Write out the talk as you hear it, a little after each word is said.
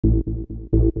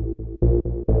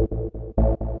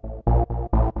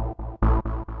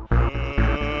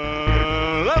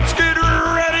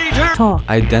talk,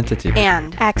 Identity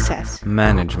and access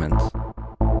management.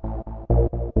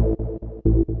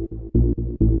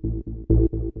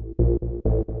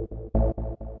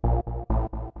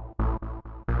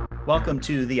 Welcome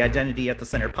to the Identity at the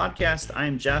Center podcast.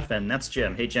 I'm Jeff, and that's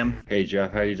Jim. Hey, Jim. Hey,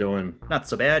 Jeff. How you doing? Not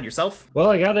so bad. Yourself?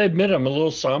 Well, I got to admit, I'm a little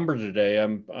somber today.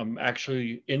 I'm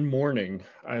actually in mourning.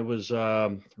 I was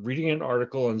reading an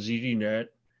article on ZDNet,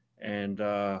 and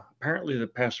apparently the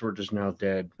password is now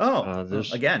dead.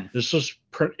 Again. This was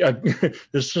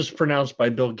this was pronounced by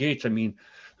Bill Gates. I mean,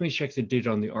 let me check the date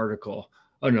on the article.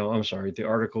 Oh no, I'm sorry. The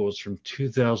article was from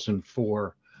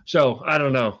 2004. So I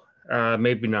don't know.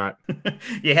 Maybe not.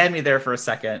 You had me there for a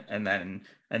second, and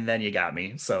then you got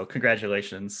me. So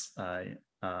congratulations.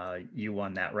 You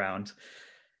won that round.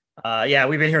 Yeah,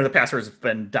 we've been hearing the passwords have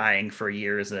been dying for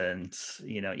years, and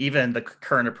even the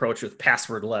current approach with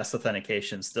passwordless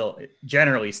authentication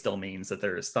generally still means that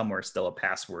there is somewhere still a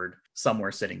password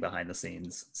somewhere sitting behind the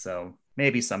scenes. So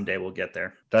maybe someday we'll get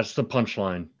there. That's the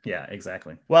punchline. Yeah,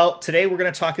 exactly. Well, today we're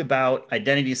going to talk about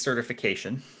identity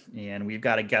certification, and we've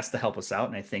got a guest to help us out,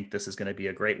 and I think this is going to be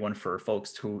a great one for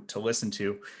folks to listen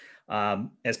to.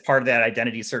 As part of that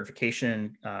identity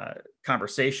certification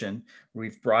conversation,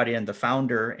 we've brought in the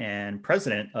founder and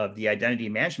president of the Identity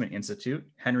Management Institute,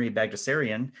 Henry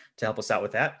Bagdasarian, to help us out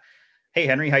with that. Hey,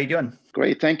 Henry, how you doing?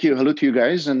 Great, thank you. Hello to you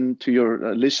guys and to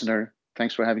your listener.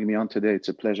 Thanks for having me on today. It's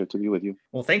a pleasure to be with you.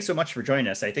 Well, thanks so much for joining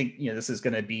us. I think this is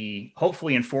going to be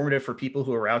hopefully informative for people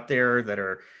who are out there that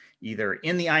are either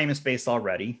in the IAM space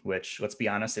already, which, let's be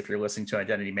honest, if you're listening to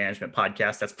Identity Management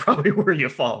podcast, that's probably where you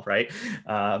fall, right?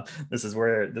 This is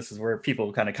where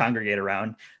people kind of congregate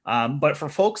around. But for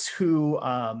folks who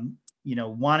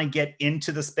want to get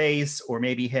into the space or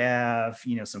maybe have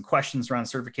some questions around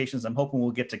certifications, I'm hoping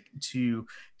we'll get to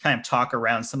kind of talk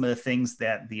around some of the things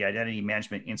that the Identity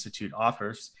Management Institute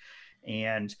offers.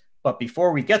 But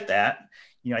before we get that,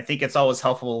 I think it's always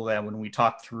helpful that when we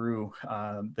talk through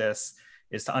this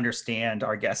is to understand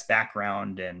our guest's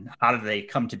background and how do they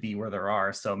come to be where they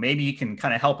are. So maybe you can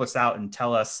kind of help us out and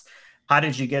tell us, how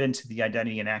did you get into the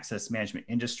identity and access management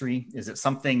industry? Is it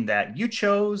something that you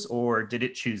chose or did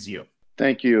it choose you?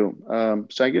 Thank you.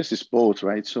 So I guess it's both,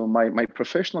 right? So my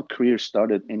professional career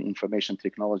started in information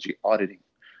technology auditing,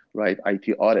 right?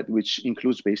 IT audit, which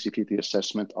includes basically the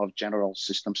assessment of general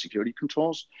system security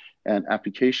controls and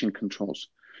application controls.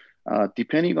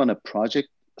 Depending on a project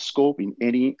scope in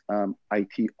any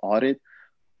IT audit,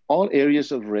 all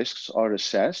areas of risks are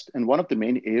assessed. And one of the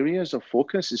main areas of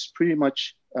focus is pretty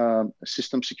much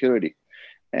system security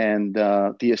and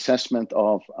the assessment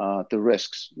of the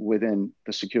risks within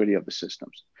the security of the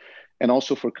systems. And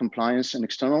also for compliance and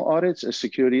external audits, a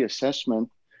security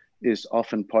assessment is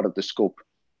often part of the scope.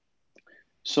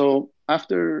 So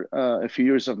after a few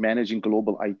years of managing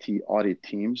global IT audit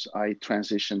teams, I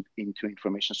transitioned into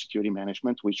information security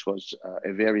management, which was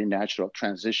a very natural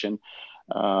transition,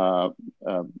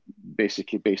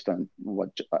 basically based on what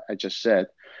I just said.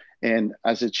 And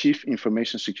as a chief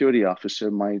information security officer,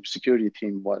 my security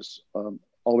team was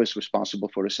always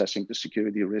responsible for assessing the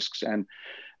security risks and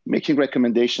making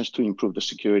recommendations to improve the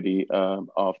security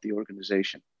of the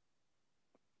organization.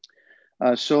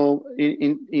 So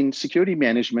in security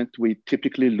management, we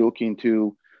typically look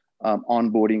into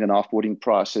onboarding and offboarding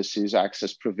processes,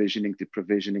 access provisioning,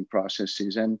 deprovisioning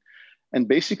processes, and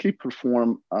basically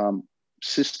perform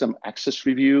system access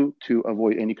review to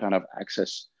avoid any kind of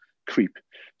access creep.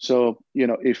 So,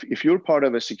 if you're part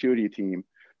of a security team,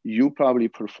 you probably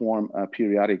perform a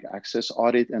periodic access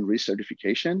audit and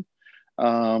recertification,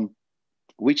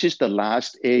 which is the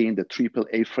last A in the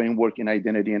AAA framework in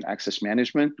identity and access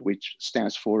management, which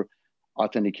stands for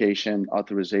authentication,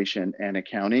 authorization, and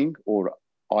accounting, or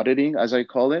auditing, as I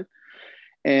call it.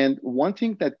 And one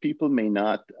thing that people may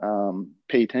not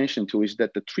pay attention to is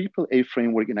that the AAA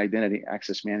framework in identity and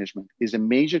access management is a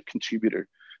major contributor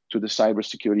to the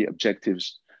cybersecurity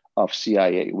objectives of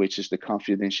CIA, which is the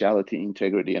confidentiality,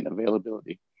 integrity, and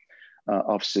availability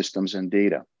of systems and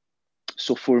data.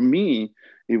 So for me,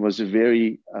 it was a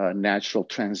very natural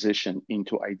transition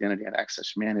into identity and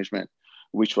access management,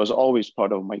 which was always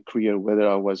part of my career, whether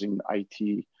I was in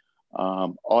IT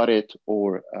audit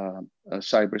or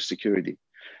cybersecurity.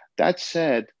 That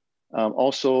said,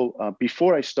 also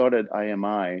before I started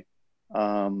IMI,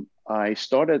 I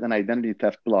started an identity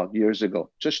theft blog years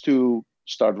ago, just to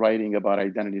start writing about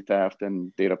identity theft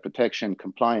and data protection,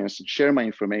 compliance, and share my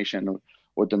information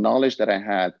or the knowledge that I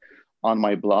had on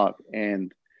my blog.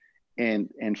 And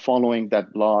following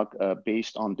that blog,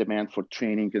 based on demand for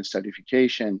training and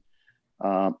certification,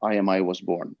 IMI was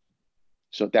born.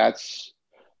 So that's,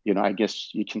 I guess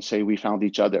you can say we found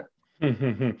each other.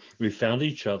 We found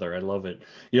each other. I love it.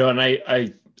 You know, and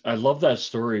I love that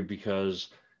story because,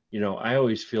 you know, I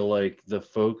always feel like the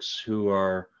folks who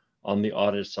are on the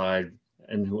audit side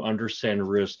and who understand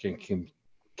risk and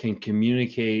can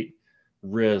communicate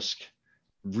risk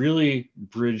really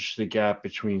bridge the gap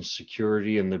between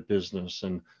security and the business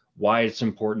and why it's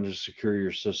important to secure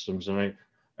your systems. And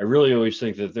I really always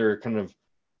think that they're kind of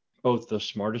both the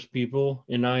smartest people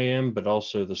in IAM, but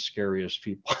also the scariest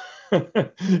people.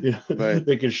 You know, Right.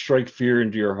 they can strike fear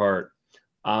into your heart.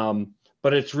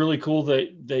 But it's really cool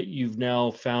that you've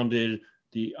now founded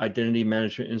the Identity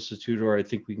Management Institute, or I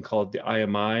think we can call it the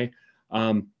IMI.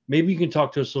 Maybe you can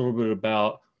talk to us a little bit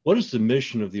about what is the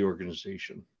mission of the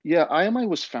organization? Yeah, IMI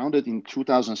was founded in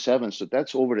 2007, so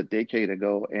that's over a decade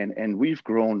ago, and we've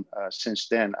grown since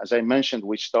then. As I mentioned,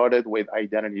 we started with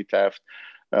identity theft,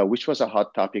 which was a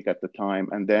hot topic at the time,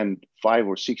 and then 5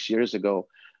 or 6 years ago,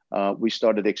 we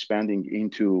started expanding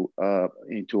into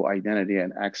identity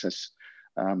and access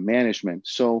management.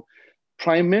 So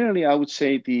primarily, I would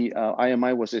say the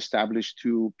IMI was established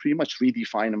to pretty much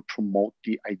redefine and promote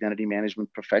the identity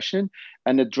management profession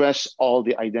and address all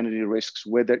the identity risks,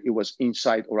 whether it was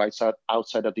inside or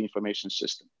outside of the information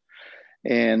system.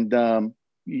 And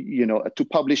you know, to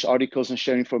publish articles and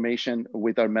share information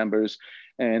with our members.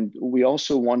 And we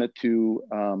also wanted to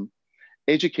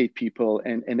educate people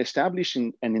and establish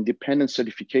an independent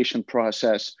certification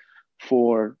process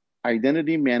for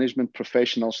identity management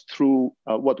professionals through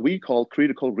what we call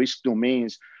critical risk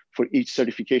domains for each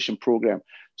certification program.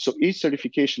 So each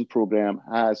certification program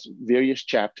has various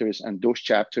chapters, and those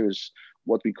chapters,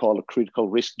 what we call critical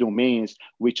risk domains,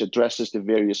 which addresses the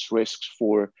various risks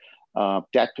for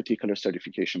that particular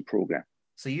certification program.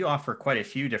 So you offer quite a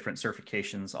few different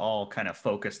certifications, all kind of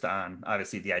focused on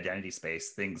obviously the identity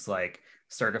space, things like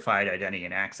certified identity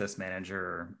and access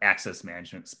manager, access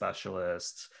management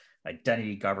specialist,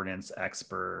 identity governance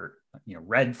expert, you know,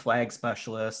 red flag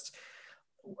specialist.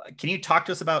 Can you talk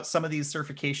to us about some of these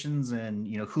certifications and,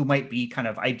 you know, who might be kind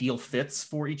of ideal fits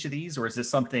for each of these? Or is this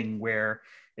something where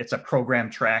it's a program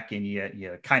track and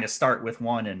you kind of start with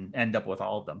one and end up with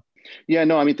all of them? Yeah,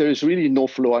 no, I mean, there is really no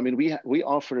flow. I mean, we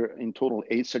offer in total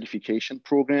 8 certification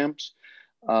programs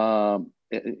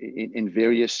in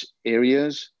various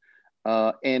areas.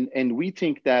 And we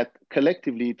think that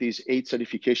collectively, these 8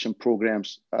 certification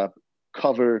programs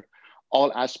cover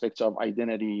all aspects of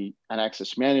identity and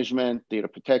access management, data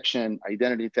protection,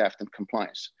 identity theft, and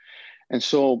compliance. And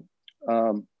so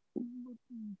the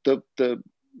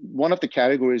one of the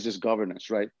categories is governance,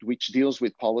 right, which deals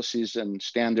with policies and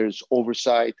standards,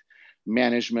 oversight,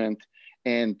 management.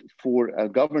 And for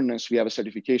governance, we have a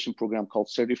certification program called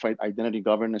Certified Identity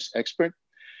Governance Expert.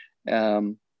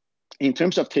 In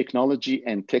terms of technology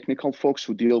and technical folks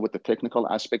who deal with the technical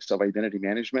aspects of identity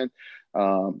management,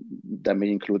 that may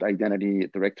include identity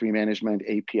directory management,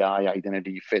 API,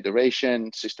 identity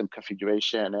federation, system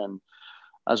configuration, and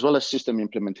as well as system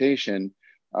implementation.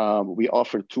 We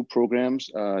offer 2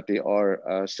 programs. They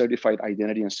are Certified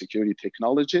Identity and Security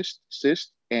Technologist, CIST,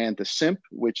 and the SIMP,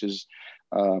 which is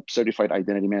Certified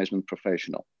Identity Management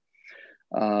Professional.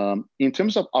 In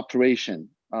terms of operation,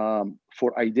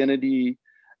 for identity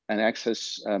and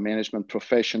access management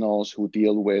professionals who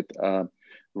deal with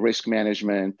risk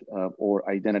management or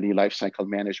identity lifecycle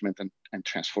management and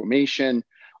transformation,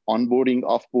 onboarding,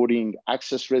 offboarding,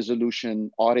 access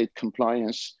resolution, audit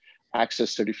compliance,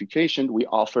 access certification, we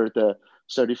offer the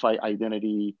Certified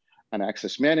Identity and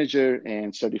Access Manager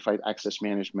and Certified Access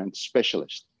Management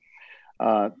Specialist.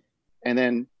 And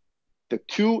then the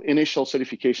 2 initial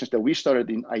certifications that we started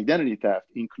in identity theft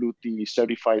include the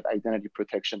Certified Identity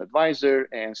Protection Advisor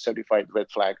and Certified Red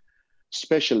Flag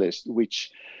Specialist, which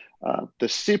the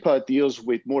CIPA deals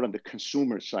with more on the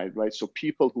consumer side, right? So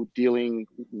people who dealing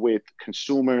with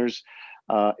consumers,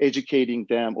 educating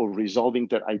them or resolving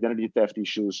their identity theft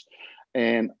issues.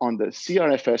 And on the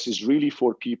CRFS is really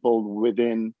for people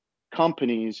within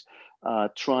companies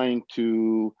trying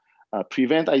to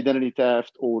prevent identity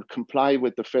theft or comply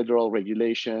with the federal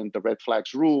regulation, the red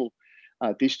flags rule.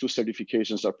 These 2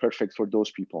 certifications are perfect for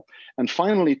those people. And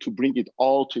finally, to bring it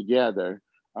all together,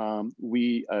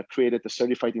 we created the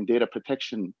Certified in Data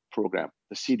Protection Program,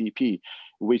 the CDP,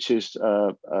 which is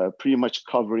pretty much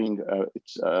covering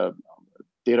its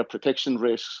data protection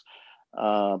risks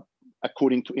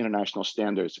according to international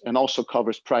standards, and also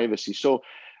covers privacy. So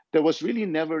there was really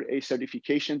never a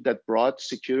certification that brought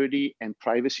security and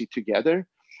privacy together.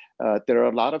 There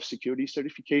are a lot of security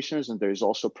certifications, and there's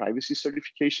also privacy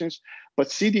certifications, but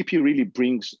CDP really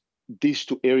brings these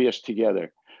 2 areas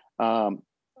together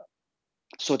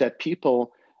so that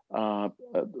people,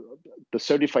 the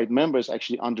certified members,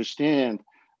 actually understand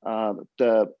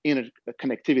the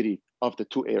interconnectivity of the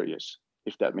two areas,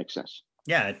 if that makes sense.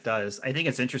 Yeah, it does. I think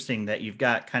it's interesting that you've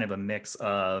got kind of a mix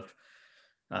of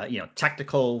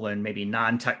technical and maybe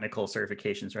non-technical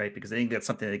certifications, right? Because I think that's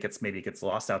something that gets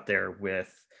lost out there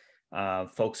with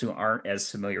folks who aren't as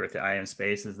familiar with the IAM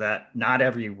space, is that not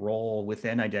every role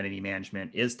within identity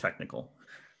management is technical.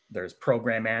 There's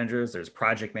program managers, there's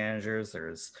project managers,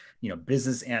 there's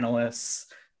business analysts,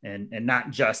 and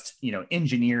not just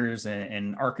engineers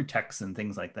and architects and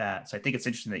things like that. So I think it's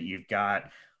interesting that you've got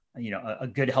a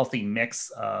good healthy mix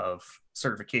of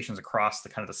certifications across the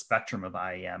kind of the spectrum of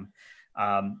IAM.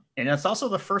 And it's also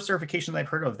the first certification that I've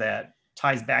heard of that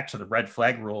ties back to the red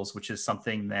flag rules, which is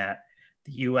something that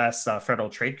the U.S. Federal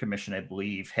Trade Commission, I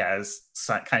believe, has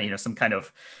some kind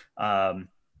of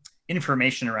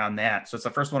information around that. So it's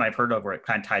the first one I've heard of where it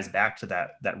kind of ties back to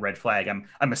that red flag.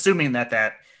 I'm assuming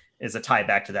that is a tie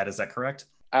back to that. Is that correct?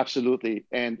 Absolutely,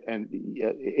 and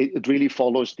it really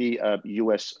follows the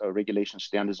U.S. regulation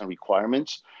standards and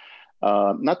requirements.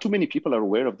 Not too many people are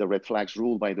aware of the red flags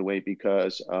rule, by the way,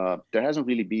 because there hasn't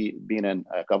really been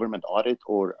a government audit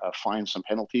or fines and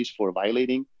penalties for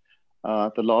violating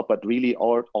the law. But really,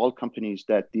 all companies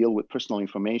that deal with personal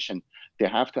information, they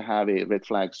have to have a red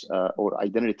flags or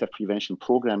identity theft prevention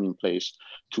program in place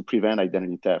to prevent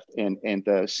identity theft. And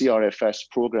the CRFS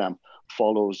program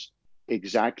follows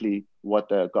exactly what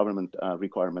the government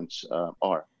requirements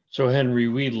are. So Henry,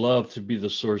 we love to be the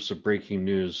source of breaking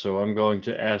news. So I'm going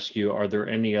to ask you, are there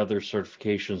any other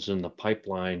certifications in the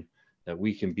pipeline that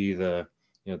we can be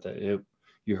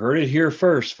you heard it here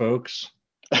first, folks?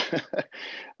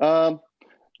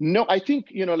 No, I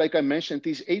think, like I mentioned,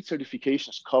 these 8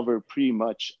 certifications cover pretty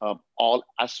much all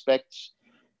aspects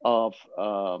of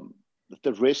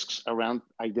the risks around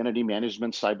identity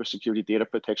management, cybersecurity, data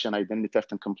protection, identity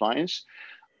theft, and compliance.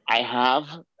 I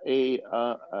have a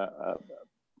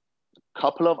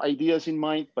couple of ideas in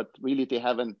mind, but really they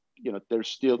haven't, they're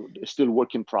still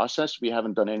work in process. We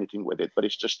haven't done anything with it, but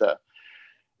it's just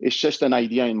an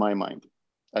idea in my mind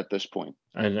at this point.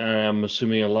 And I'm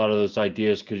assuming a lot of those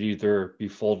ideas could either be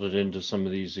folded into some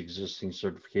of these existing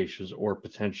certifications or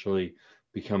potentially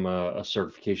become a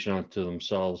certification onto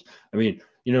themselves. I mean,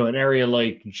 an area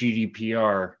like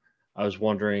GDPR, I was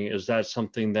wondering, is that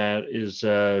something that is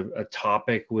a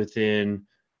topic within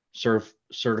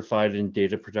certified in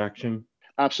data protection?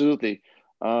 Absolutely.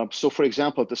 So for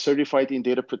example, the Certified in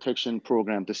Data Protection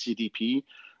program, the CDP,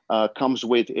 comes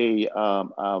with a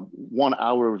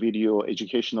 1-hour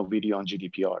educational video on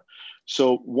GDPR.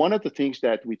 So one of the things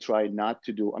that we try not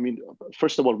to do,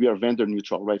 first of all, we are vendor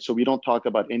neutral, right? So we don't talk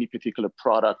about any particular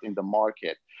product in the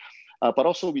market, but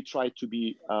also we try to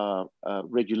be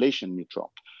regulation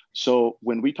neutral. So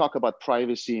when we talk about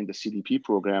privacy in the CDP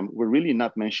program, we're really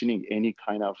not mentioning any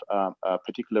kind of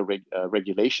particular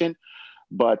regulation,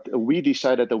 but we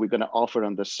decided that we're going to offer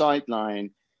on the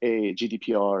sideline a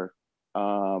GDPR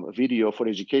video for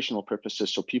educational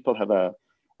purposes, so people have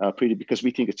because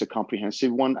we think it's a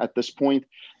comprehensive one at this point,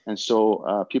 and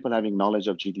so people having knowledge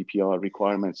of GDPR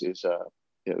requirements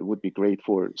would be great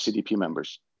for CDP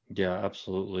members. Yeah,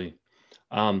 absolutely.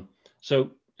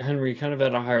 So Henry, kind of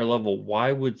at a higher level,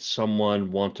 why would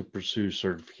someone want to pursue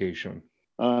certification?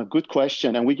 Good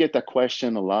question, and we get that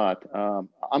question a lot.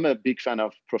 I'm a big fan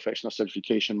of professional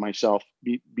certification myself.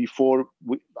 Before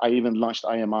I even launched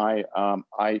IMI,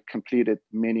 I completed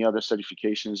many other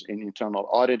certifications in internal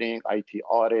auditing, IT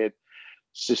audit,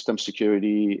 system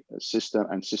security,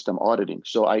 system auditing.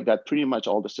 So I got pretty much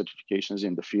all the certifications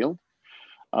in the field,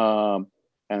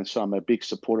 and so I'm a big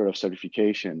supporter of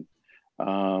certification.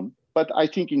 But I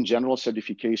think in general,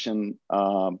 certification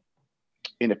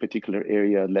in a particular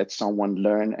area lets someone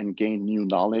learn and gain new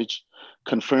knowledge,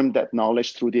 confirm that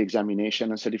knowledge through the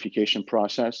examination and certification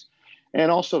process,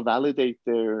 and also validate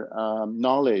their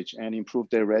knowledge and improve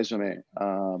their resume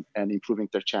and improving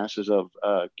their chances of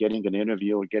getting an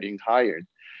interview or getting hired.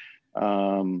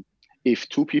 If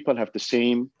 2 people have the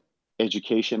same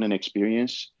education and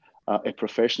experience, a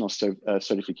professional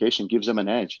certification gives them an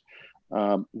edge.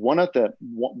 One of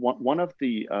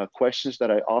the questions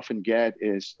that I often get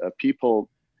is people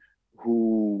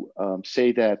who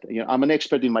say that I'm an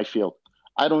expert in my field.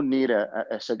 I don't need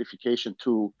a certification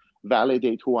to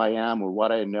validate who I am or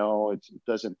what I know. It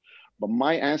doesn't. But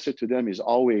my answer to them is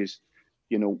always,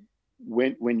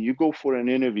 when you go for an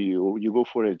interview or you go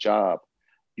for a job,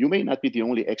 you may not be the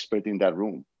only expert in that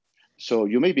room. So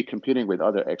you may be competing with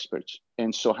other experts.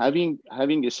 And so having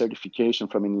a certification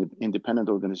from an independent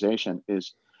organization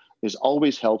is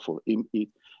always helpful.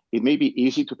 It may be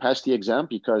easy to pass the exam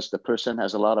because the person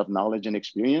has a lot of knowledge and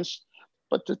experience,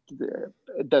 but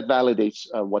that validates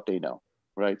what they know,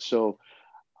 right? So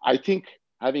I think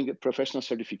having a professional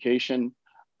certification,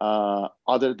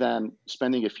 other than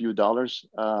spending a few dollars,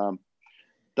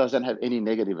 doesn't have any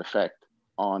negative effect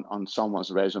on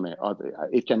someone's resume.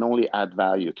 It can only add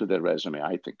value to their resume,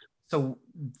 I think. So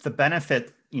the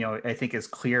benefit, I think is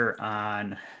clear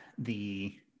on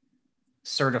the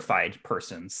certified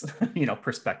person's,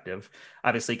 perspective.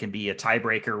 Obviously can be a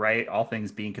tiebreaker, right? All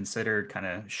things being considered, kind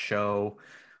of show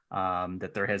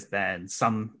that there has been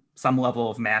some level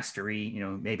of mastery,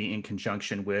 maybe in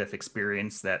conjunction with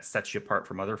experience that sets you apart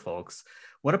from other folks.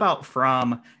 What about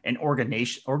from an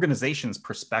organization's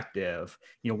perspective?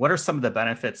 What are some of the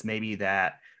benefits maybe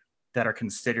that are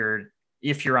considered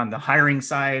if you're on the hiring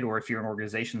side, or if you're an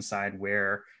organization side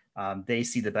where they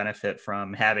see the benefit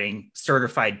from having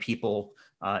certified people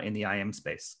in the IAM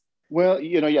space? Well,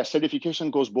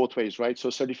 certification goes both ways, right? So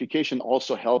certification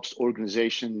also helps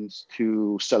organizations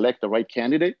to select the right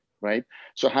candidate, right?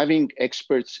 So having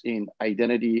experts in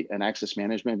identity and access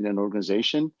management in an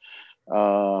organization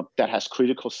that has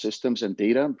critical systems and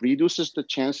data reduces the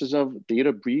chances of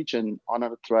data breach and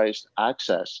unauthorized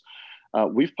access.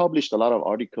 We've published a lot of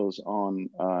articles on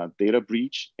data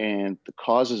breach and the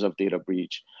causes of data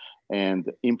breach, and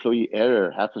employee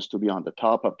error happens to be on the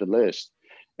top of the list.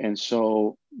 And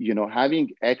so,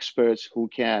 having experts who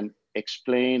can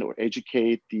explain or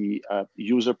educate the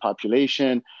user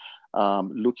population,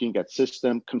 looking at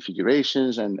system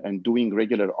configurations and doing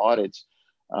regular audits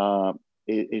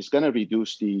is going to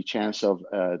reduce the chance of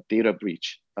data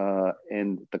breach.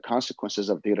 And the consequences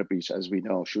of data breach, as we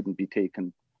know, shouldn't be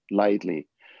taken lightly.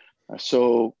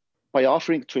 So by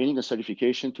offering training and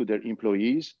certification to their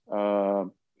employees,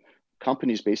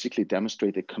 companies basically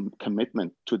demonstrate a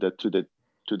commitment to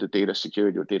the data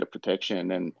security or data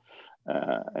protection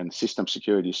and system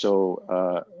security. So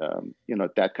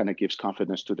that kind of gives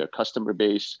confidence to their customer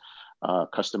base,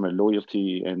 customer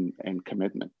loyalty and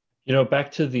commitment.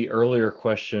 Back to the earlier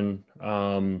question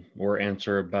or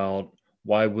answer about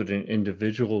why would an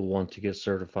individual want to get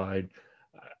certified?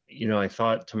 I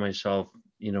thought to myself,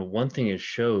 one thing it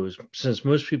shows, since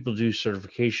most people do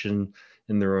certification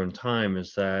in their own time,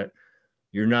 is that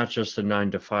you're not just a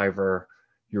 9-to-5er,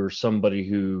 you're somebody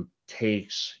who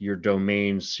takes your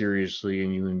domain seriously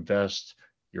and you invest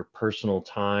your personal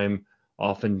time,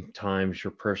 oftentimes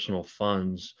your personal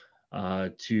funds,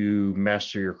 to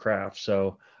master your craft.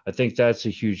 So I think that's a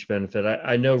huge benefit.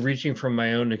 I know, reaching from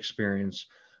my own experience,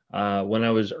 when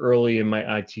I was early in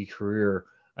my IT career,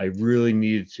 I really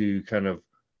needed to kind of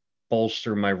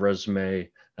bolster my resume,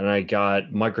 and I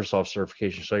got Microsoft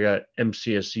certification. So I got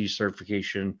MCSE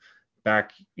certification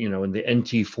back, in the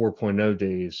NT 4.0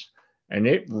 days. And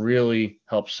it really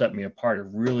helped set me apart. It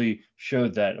really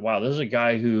showed that, wow, this is a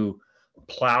guy who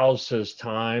plows his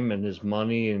time and his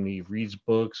money, and he reads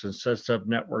books and sets up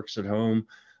networks at home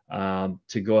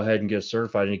to go ahead and get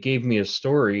certified. And it gave me a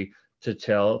story to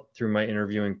tell through my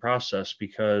interviewing process,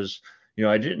 because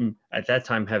I didn't at that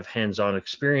time have hands-on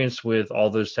experience with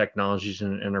all those technologies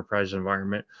in an enterprise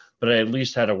environment, but I at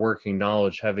least had a working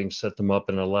knowledge, having set them up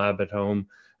in a lab at home.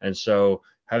 And so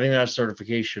having that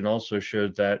certification also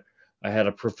showed that I had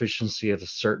a proficiency at a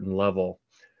certain level.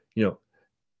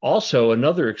 Also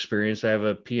another experience, I have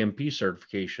a PMP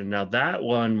certification. Now that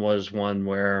one was one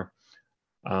where,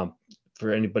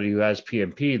 for anybody who has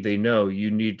PMP, they know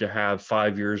you need to have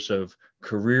 5 years of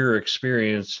career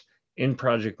experience in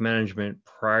project management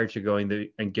prior to going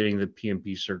and getting the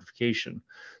PMP certification.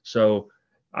 So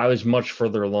I was much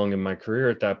further along in my career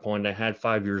at that point. I had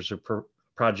 5 years of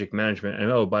project management.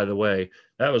 And oh, by the way,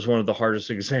 that was one of the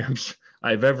hardest exams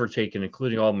I've ever taken,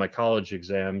 including all my college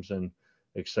exams and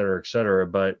et cetera, et cetera.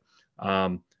 But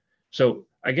so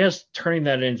I guess turning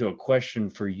that into a question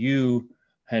for you,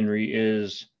 Henry,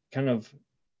 is kind of,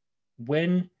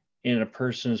 when in a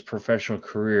person's professional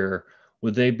career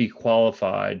would they be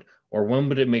qualified, or when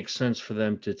would it make sense for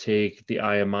them to take the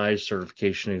IMI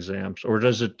certification exams, or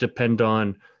does it depend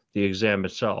on the exam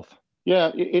itself?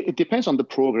 Yeah, it depends on the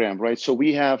program, right? So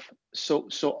we have, so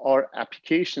our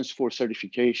applications for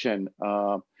certification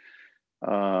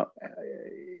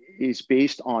is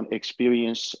based on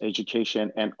experience,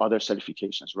 education, and other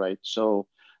certifications, right? So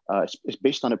it's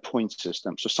based on a point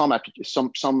system. So some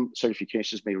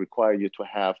certifications may require you to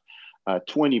have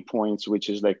 20 points, which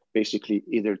is like basically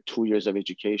either 2 years of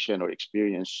education or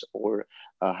experience, or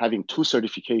having 2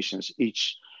 certifications,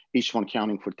 each one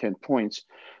counting for 10 points,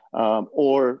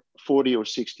 or 40 or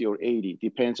 60 or 80,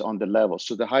 depends on the level.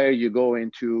 So the higher you go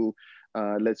into,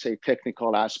 let's say,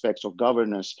 technical aspects of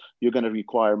governance, you're going to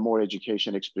require more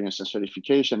education, experience, and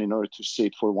certification in order to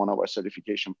sit for one of our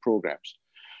certification programs.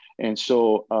 And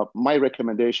so my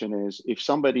recommendation is, if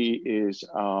somebody is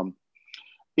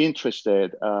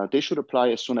interested, they should apply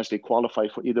as soon as they qualify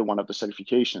for either one of the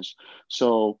certifications.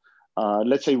 So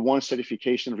let's say one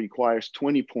certification requires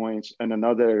 20 points and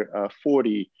another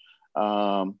 40.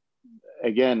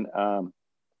 Again,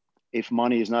 if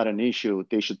money is not an issue,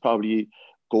 they should probably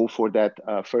go for that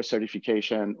first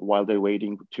certification while they're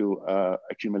waiting to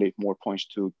accumulate more points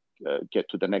to get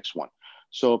to the next one.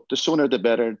 So the sooner the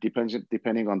better,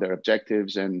 depending on their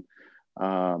objectives and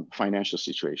financial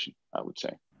situation, I would say.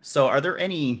 So are there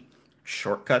any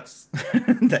shortcuts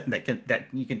that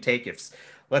you can take if,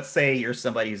 let's say, you're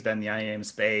somebody who's been in the IAM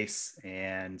space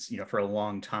and, for a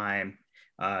long time?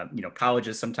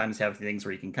 Colleges sometimes have things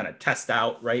where you can kind of test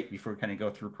out, right, before you kind of go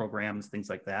through programs, things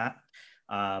like that.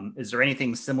 Is there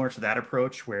anything similar to that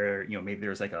approach where, maybe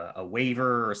there's like a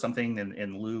waiver or something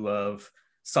in lieu of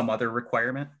some other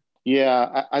requirement?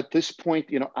 Yeah, at this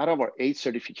point, out of our 8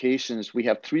 certifications, we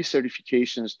have 3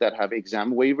 certifications that have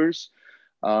exam waivers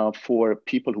for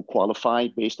people who qualify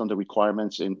based on the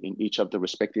requirements in each of the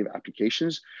respective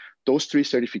applications. Those 3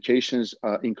 certifications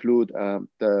include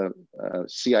the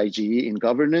CIGE in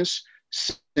governance,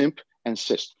 SIMP, and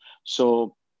SIST.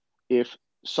 So if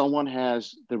someone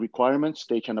has the requirements,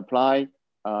 they can apply,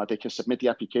 they can submit the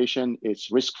application,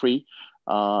 it's risk-free.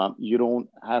 You don't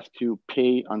have to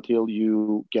pay until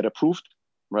you get approved,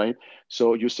 right?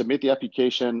 So you submit the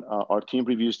application, our team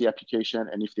reviews the application,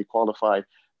 and if they qualify,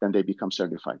 then they become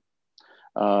certified.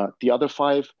 The other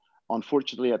 5,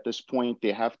 unfortunately, at this point,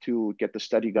 they have to get the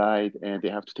study guide and they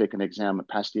have to take an exam and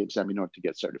pass the exam in order to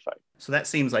get certified. So that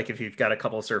seems like if you've got a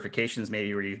couple of certifications,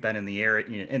 maybe where you've been in the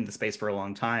area, in the space for a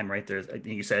long time, right? I think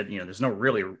you said, there's no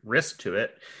really risk to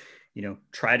it.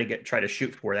 Try to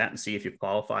shoot for that and see if you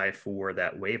qualify for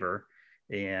that waiver,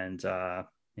 and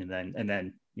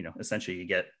then essentially you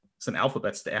get some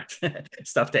alphabets to add,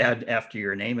 stuff to add after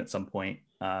your name at some point.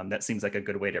 That seems like a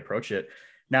good way to approach it.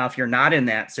 Now, if you're not in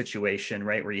that situation,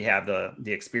 right, where you have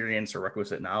the experience or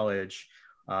requisite knowledge,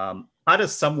 how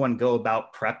does someone go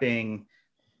about prepping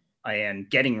and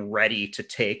getting ready to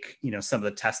take, some of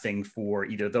the testing for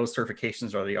either those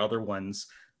certifications or the other ones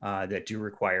that do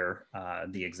require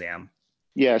the exam?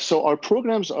 Yeah, so our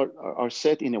programs are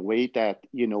set in a way that,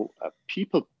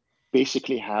 people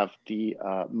basically have the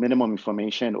minimum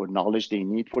information or knowledge they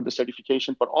need for the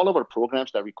certification, but all of our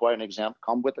programs that require an exam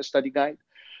come with a study guide.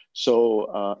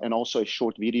 So, and also a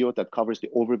short video that covers the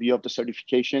overview of the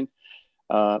certification.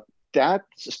 That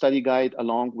study guide,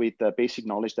 along with the basic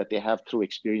knowledge that they have through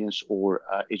experience or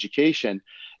education,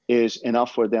 is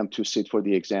enough for them to sit for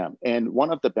the exam. And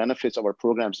one of the benefits of our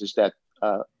programs is that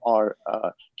our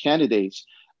candidates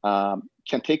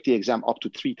can take the exam up to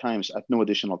 3 times at no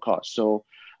additional cost. So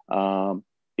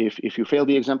if you fail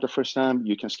the exam the first time,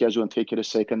 you can schedule and take it a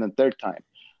second and third time.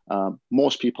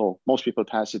 Most people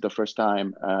pass it the first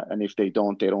time, and if they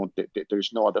don't,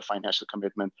 there's no other financial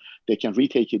commitment. They can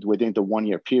retake it within the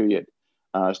 1-year period,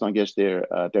 as long as their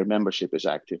membership is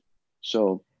active.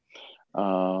 So,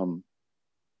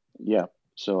 yeah.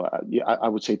 So I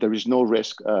would say there is no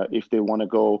risk if they want to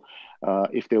go,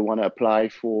 if they want to apply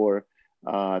for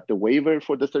the waiver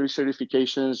for the 30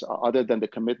 certifications, other than the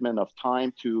commitment of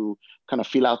time to kind of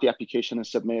fill out the application and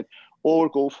submit, or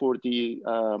go for the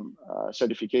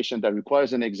certification that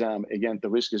requires an exam. Again, the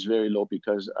risk is very low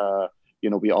because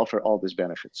we offer all these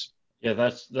benefits. Yeah,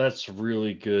 that's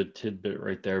really good tidbit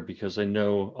right there, because I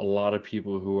know a lot of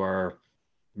people who are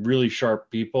really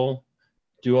sharp people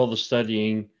do all the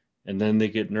studying, and then they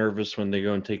get nervous when they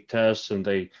go and take tests, and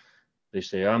they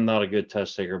say, I'm not a good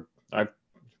test taker.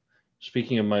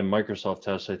 Speaking of my Microsoft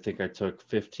tests, I think I took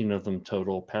 15 of them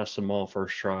total, passed them all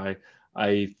first try.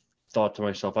 I thought to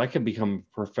myself, I could become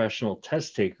a professional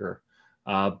test taker,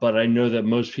 but I know that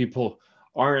most people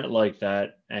aren't like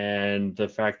that. And the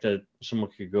fact that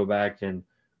someone could go back and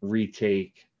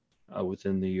retake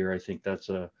within the year, I think that's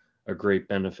a great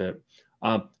benefit.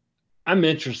 I'm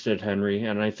interested, Henry,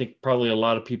 and I think probably a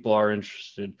lot of people are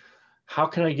interested. How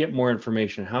can I get more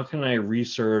information? How can I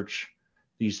research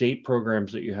these 8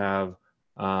 programs that you have,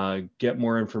 get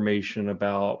more information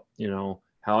about,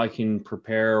 how I can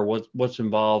prepare, what's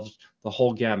involved, the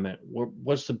whole gamut?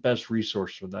 What's the best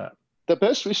resource for that? The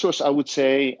best resource, I would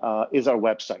say, is our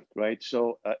website, right?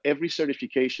 So every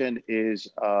certification is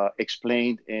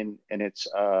explained in its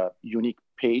unique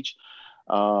page.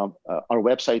 Our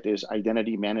website is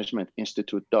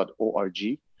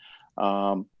identitymanagemeinstitute.org.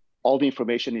 All the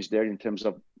information is there in terms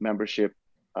of membership,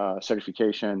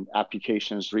 certification,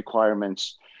 applications,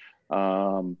 requirements,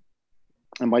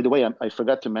 And by the way, I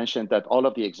forgot to mention that all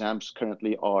of the exams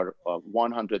currently are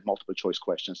 100 multiple choice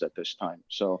questions at this time.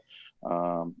 So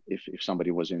if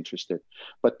somebody was interested,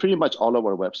 but pretty much all of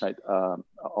our website,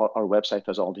 our website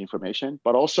has all the information.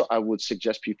 But also, I would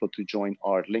suggest people to join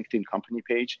our LinkedIn company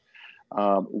page.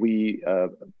 We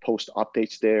post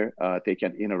updates there. They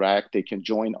can interact. They can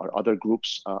join our other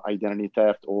groups, identity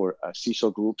theft or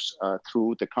CISO groups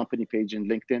through the company page in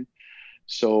LinkedIn,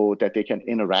 so that they can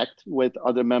interact with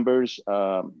other members,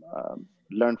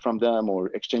 learn from them or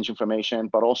exchange information,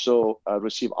 but also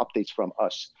receive updates from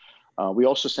us. We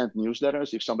also send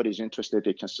newsletters. If somebody is interested,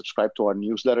 they can subscribe to our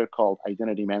newsletter called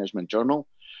Identity Management Journal.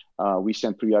 We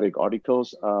send periodic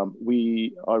articles.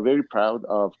 We are very proud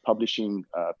of publishing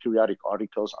periodic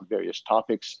articles on various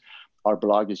topics. Our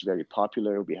blog is very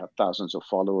popular. We have thousands of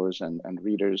followers and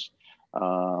readers.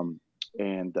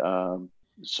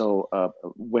 So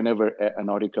whenever an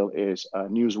article is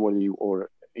newsworthy or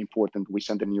important, we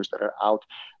send a newsletter out.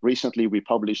 Recently, we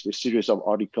published a series of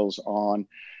articles on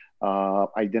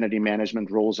identity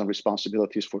management roles and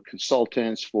responsibilities for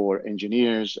consultants, for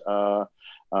engineers,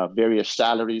 various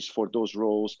salaries for those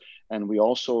roles. And we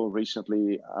also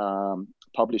recently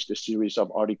published a series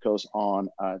of articles on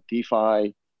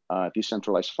DeFi,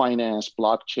 decentralized finance,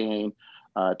 blockchain,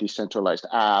 decentralized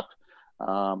app.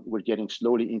 We're getting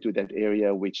slowly into that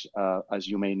area, which, as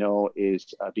you may know,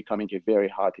 is becoming a very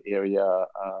hot area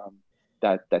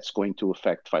that's going to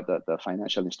affect the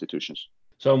financial institutions.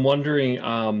 So I'm wondering,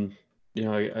 I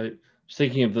was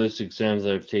thinking of those exams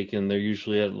that I've taken. They're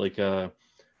usually at like a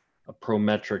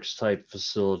Prometrics type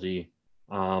facility.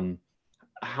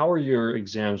 How are your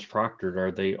exams proctored?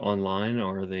 Are they online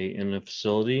or are they in a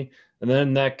facility? And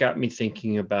then that got me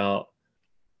thinking about,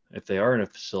 if they are in a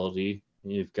facility,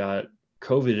 you've got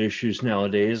COVID issues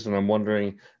nowadays, and I'm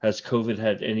wondering, has COVID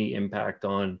had any impact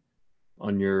on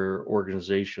your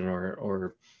organization,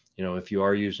 or if you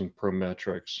are using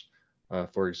Prometrics,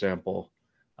 for example,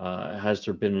 has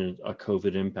there been a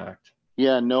COVID impact?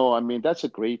 Yeah, no, I mean, that's a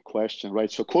great question, right?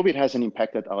 So COVID hasn't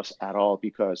impacted us at all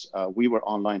because we were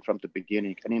online from the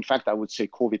beginning. And in fact, I would say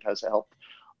COVID has helped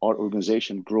our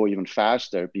organization grow even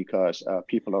faster because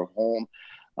people are home.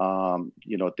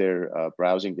 They're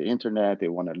browsing the internet, they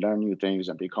want to learn new things,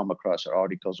 and they come across our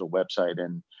articles or website,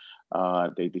 and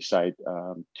they decide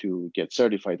to get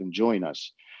certified and join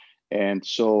us. And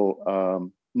so,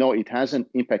 no, it hasn't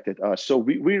impacted us. So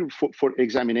we for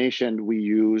examination, we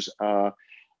use a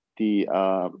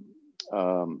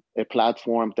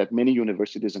platform that many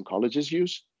universities and colleges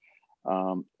use.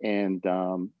 So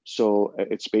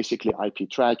it's basically IP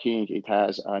tracking. It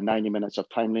has 90 minutes of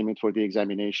time limit for the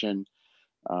examination.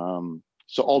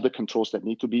 So all the controls that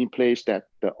need to be in place that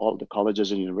all the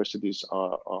colleges and universities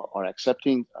are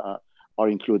accepting are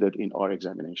included in our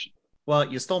examination. Well,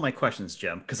 you stole my questions,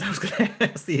 Jim, because I was going to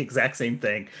ask the exact same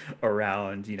thing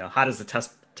around, how does the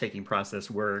test taking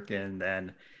process work? And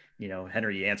then,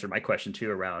 Henry, you answered my question too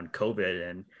around COVID.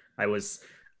 And I was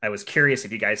curious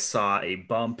if you guys saw a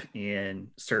bump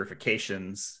in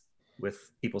certifications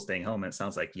with people staying home. And it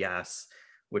sounds like yes,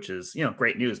 which is,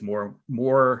 great news.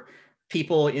 More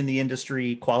people in the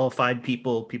industry, qualified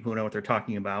people who know what they're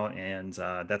talking about. And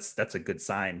that's a good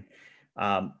sign.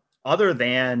 Other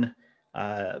than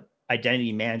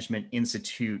Identity Management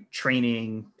Institute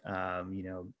training,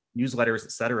 newsletters,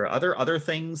 et cetera, other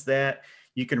things that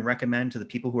you can recommend to the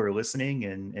people who are listening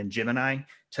and Jim and I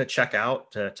to check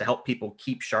out to help people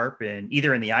keep sharp in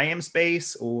either in the IAM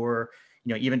space or,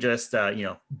 even just,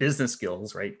 business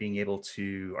skills, right? Being able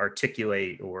to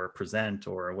articulate or present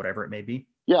or whatever it may be.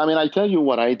 Yeah, I mean, I tell you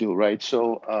what I do, right?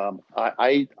 So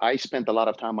I spent a lot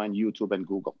of time on YouTube and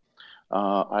Google.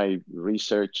 I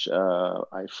research,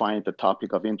 I find the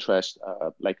topic of interest.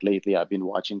 Like lately, I've been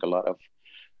watching a lot of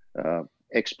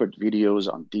expert videos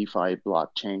on DeFi,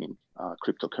 blockchain,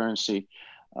 cryptocurrency.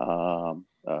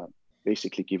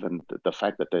 Basically, given the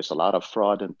fact that there's a lot of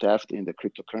fraud and theft in the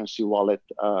cryptocurrency wallet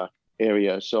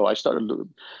area. So I started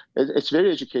looking, it's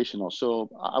very educational. So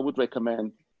I would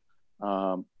recommend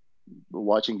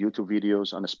watching YouTube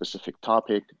videos on a specific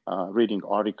topic, reading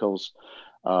articles,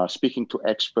 speaking to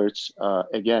experts,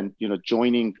 again,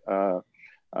 joining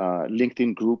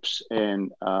LinkedIn groups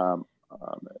and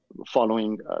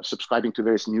subscribing to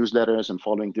various newsletters and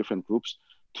following different groups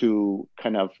to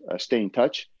kind of stay in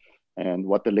touch and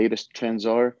what the latest trends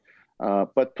are.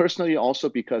 But personally, also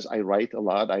because I write a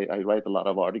lot, I write a lot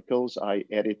of articles. I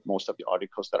edit most of the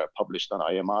articles that are published on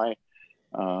IMI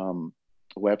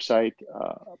website.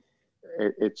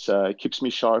 It keeps me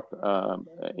sharp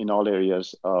in all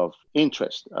areas of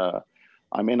interest.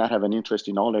 I may not have an interest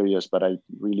in all areas, but I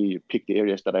really pick the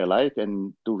areas that I like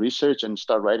and do research and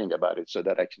start writing about it so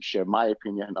that I can share my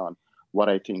opinion on what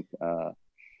I think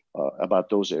about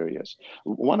those areas.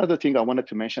 One other thing I wanted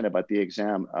to mention about the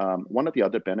exam, one of the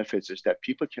other benefits is that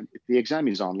the exam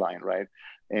is online, right?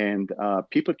 And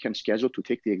people can schedule to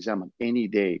take the exam on any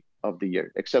day of the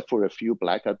year, except for a few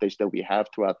blackout days that we have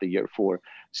throughout the year for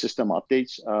system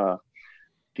updates.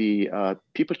 The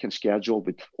people can schedule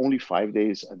with only 5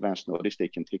 days advance notice. They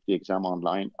can take the exam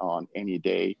online on any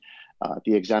day.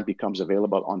 The exam becomes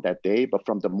available on that day, but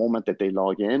from the moment that they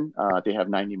log in, they have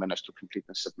 90 minutes to complete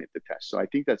and submit the test. So I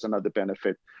think that's another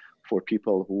benefit for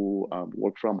people who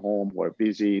work from home, who are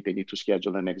busy. They need to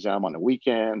schedule an exam on a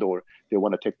weekend, or they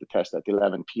want to take the test at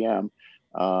 11 p.m.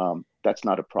 That's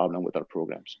not a problem with our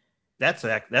programs. That's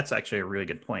actually a really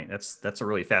good point. That's a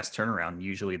really fast turnaround.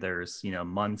 Usually there's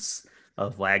months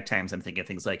of lag times. I'm thinking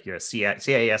things like your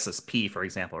CISSP, for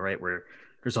example, right, where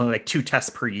there's only like 2 tests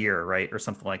per year, right, or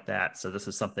something like that. So this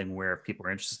is something where if people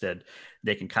are interested,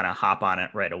 they can kind of hop on it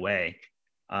right away.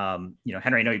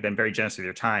 Henry, I know you've been very generous with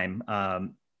your time.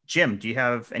 Jim, do you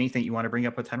have anything you want to bring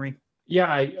up with Henry?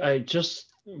 Yeah, I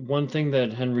just, one thing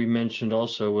that Henry mentioned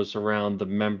also was around the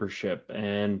membership,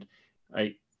 and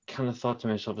I kind of thought to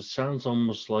myself, it sounds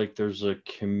almost like there's a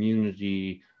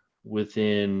community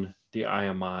within the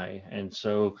IMI, and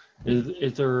so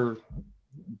is there,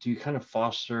 do you kind of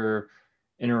foster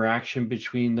interaction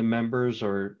between the members,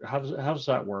 or how does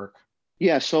that work?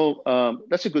 Yeah, so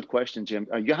that's a good question, Jim.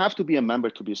 You have to be a member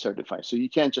to be certified. So you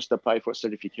can't just apply for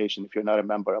certification if you're not a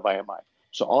member of IMI.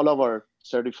 So all of our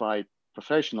certified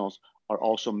professionals are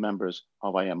also members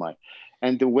of IMI.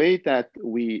 And the way that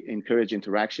we encourage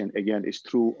interaction, again, is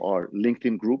through our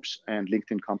LinkedIn groups and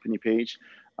LinkedIn company page.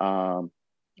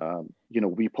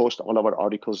 We post all of our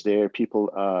articles there. People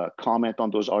comment on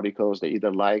those articles. They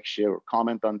either like, share, or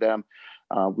comment on them.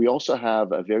 We also have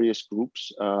various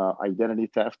groups, identity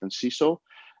theft and CISO.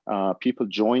 People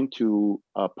join to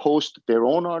post their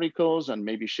own articles and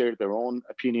maybe share their own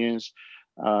opinions.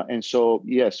 And so,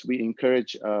 yes, we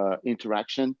encourage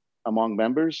interaction among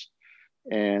members,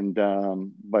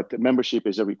 but the membership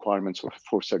is a requirement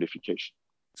for certification.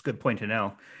 It's a good point to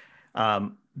know.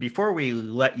 Before we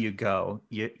let you go,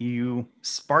 you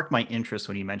sparked my interest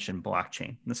when you mentioned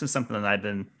blockchain. This is something that I've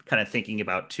been kind of thinking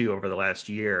about too over the last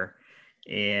year.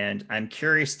 And I'm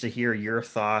curious to hear your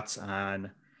thoughts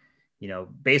on,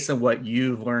 based on what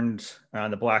you've learned on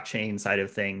the blockchain side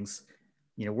of things,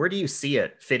 where do you see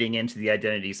it fitting into the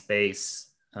identity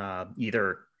space,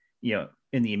 either,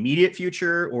 in the immediate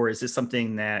future, or is this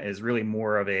something that is really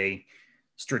more of a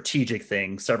strategic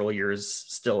thing several years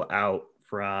still out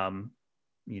from,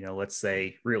 let's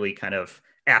say, really kind of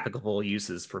applicable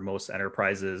uses for most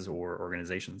enterprises or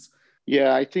organizations?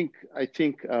 Yeah, I think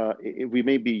we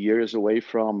may be years away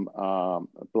from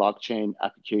blockchain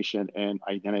application and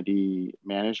identity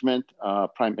management,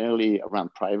 primarily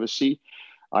around privacy.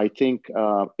 I think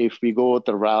if we go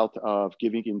the route of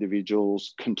giving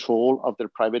individuals control of their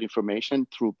private information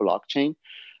through blockchain,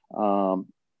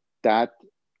 that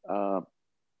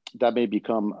may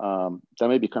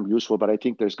become useful. But I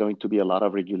think there's going to be a lot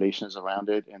of regulations around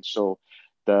it, and so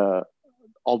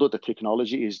although the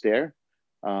technology is there,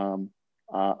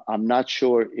 I'm not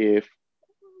sure if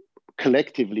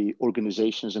collectively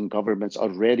organizations and governments are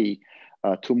ready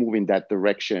to move in that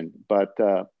direction. But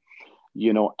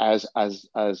as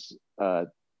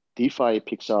DeFi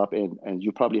picks up, and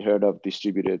you probably heard of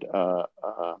distributed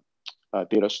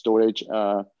data storage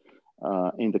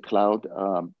in the cloud,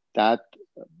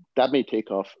 that may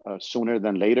take off sooner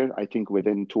than later. I think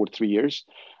within 2 or 3 years.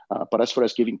 But as far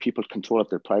as giving people control of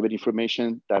their private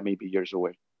information, that may be years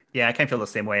away. Yeah, I kind of feel the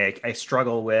same way. I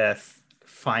struggle with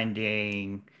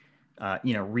finding,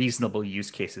 reasonable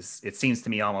use cases. It seems to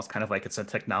me almost kind of like it's a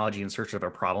technology in search of a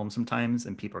problem sometimes,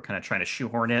 and people are kind of trying to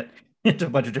shoehorn it into a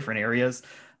bunch of different areas.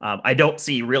 I don't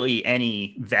see really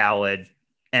any valid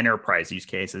enterprise use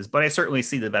cases, but I certainly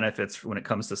see the benefits when it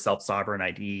comes to self-sovereign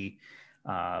ID,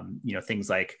 things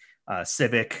like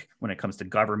civic when it comes to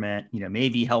government,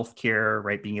 maybe healthcare,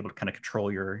 right? Being able to kind of control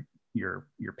your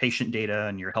patient data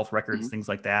and your health records, things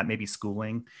like that, maybe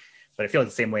schooling. But I feel like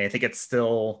the same way. I think it's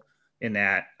still in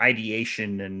that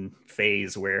ideation and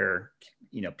phase where,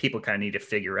 people kind of need to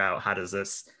figure out, how does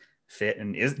this fit,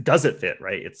 and does it fit,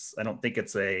 right? I don't think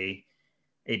it's a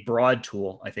broad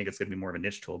tool. I think it's going to be more of a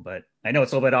niche tool, but I know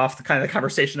it's a little bit off the kind of the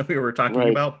conversation that we were talking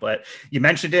about, but you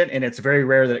mentioned it and it's very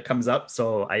rare that it comes up.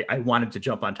 So I wanted to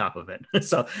jump on top of it.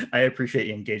 So I appreciate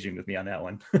you engaging with me on that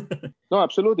one. No,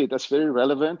 absolutely. That's very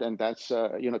relevant. And that's,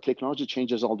 technology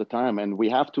changes all the time, and we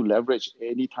have to leverage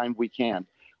anytime we can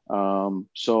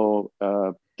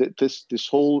This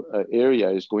whole area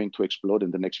is going to explode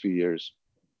in the next few years,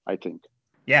 I think.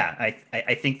 Yeah,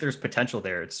 I think there's potential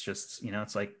there. It's just,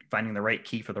 it's like finding the right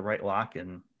key for the right lock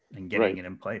and getting it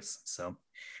in place. So,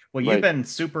 well, you've been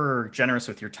super generous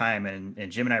with your time,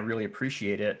 and Jim and I really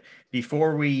appreciate it.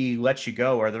 Before we let you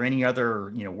go, are there any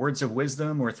other, words of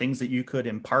wisdom or things that you could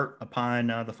impart upon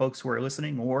the folks who are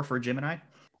listening, or for Jim and I?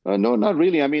 No, not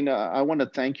really. I mean, I want to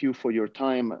thank you for your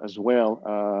time as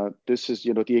well. This is,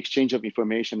 the exchange of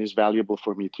information is valuable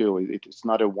for me too. It's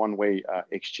not a one-way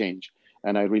exchange,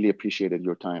 and I really appreciated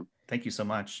your time. Thank you so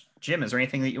much. Jim, is there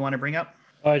anything that you want to bring up?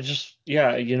 I'm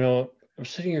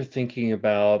sitting here thinking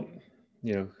about,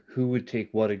 who would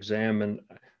take what exam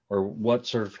or what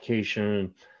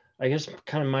certification. I guess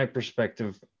kind of my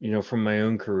perspective, from my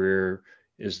own career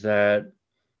is that,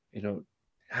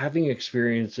 having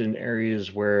experience in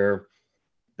areas where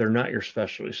they're not your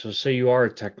specialty. So say you are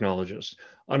a technologist,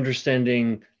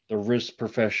 understanding the risk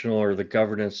professional or the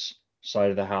governance side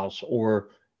of the house, or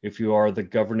if you are the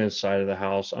governance side of the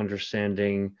house,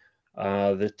 understanding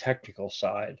the technical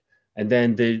side, and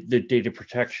then the data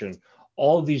protection,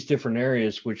 all of these different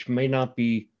areas, which may not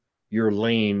be your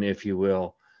lane, if you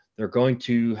will, they're going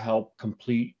to help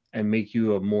complete and make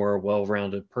you a more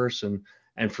well-rounded person.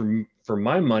 And for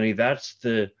my money, that's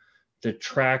the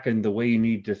track and the way you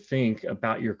need to think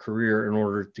about your career in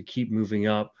order to keep moving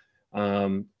up,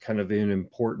 kind of in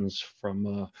importance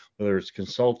from whether it's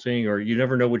consulting, or you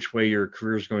never know which way your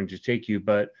career is going to take you,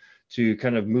 but to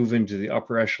kind of move into the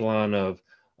upper echelon of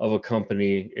a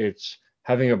company, it's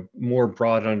having a more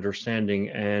broad understanding.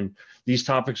 And these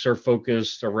topics are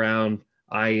focused around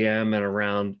IAM and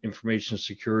around information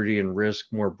security and risk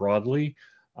more broadly.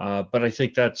 But I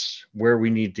think that's where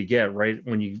we need to get, right?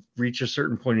 When you reach a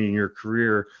certain point in your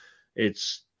career,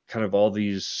 it's kind of all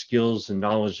these skills and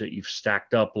knowledge that you've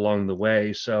stacked up along the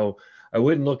way. So I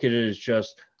wouldn't look at it as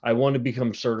just, I want to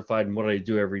become certified in what I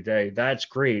do every day. That's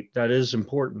great. That is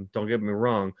important. Don't get me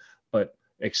wrong. But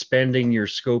expanding your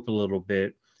scope a little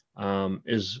bit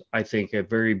is, I think, a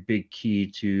very big key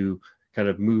to kind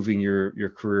of moving your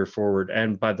career forward.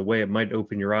 And by the way, it might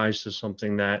open your eyes to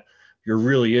something that you're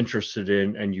really interested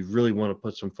in and you really want to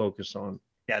put some focus on.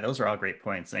 Yeah, those are all great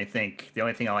points. And I think the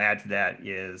only thing I'll add to that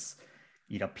is,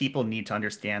 people need to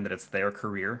understand that it's their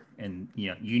career, and,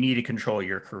 you need to control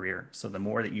your career. So the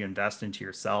more that you invest into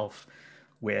yourself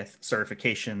with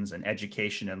certifications and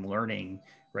education and learning,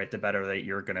 right, the better that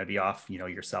you're going to be off,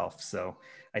 yourself. So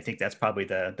I think that's probably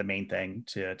the main thing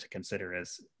to consider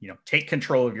is, take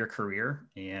control of your career,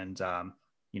 and,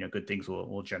 good things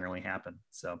will generally happen.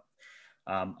 So,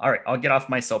 all right, I'll get off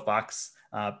my soapbox.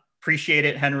 Appreciate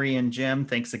it, Henry and Jim.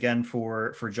 Thanks again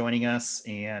for joining us.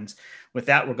 And with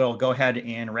that, we'll go ahead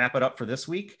and wrap it up for this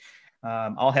week.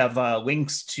 I'll have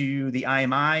links to the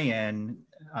IMI and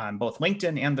on both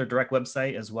LinkedIn and their direct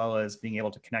website, as well as being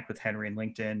able to connect with Henry and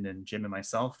LinkedIn and Jim and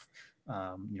myself.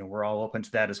 We're all open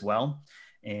to that as well.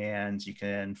 And you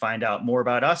can find out more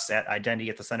about us at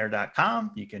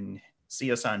identityatthecenter.com. You can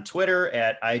see us on Twitter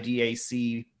at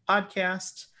IDAC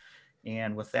Podcast.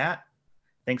 And with that,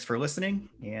 thanks for listening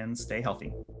and stay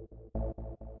healthy.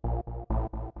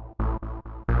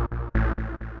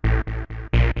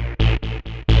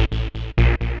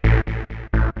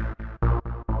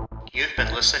 You've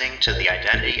been listening to the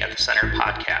Identity at the Center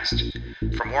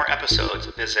podcast. For more episodes,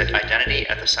 visit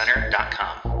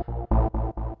identityatthecenter.com.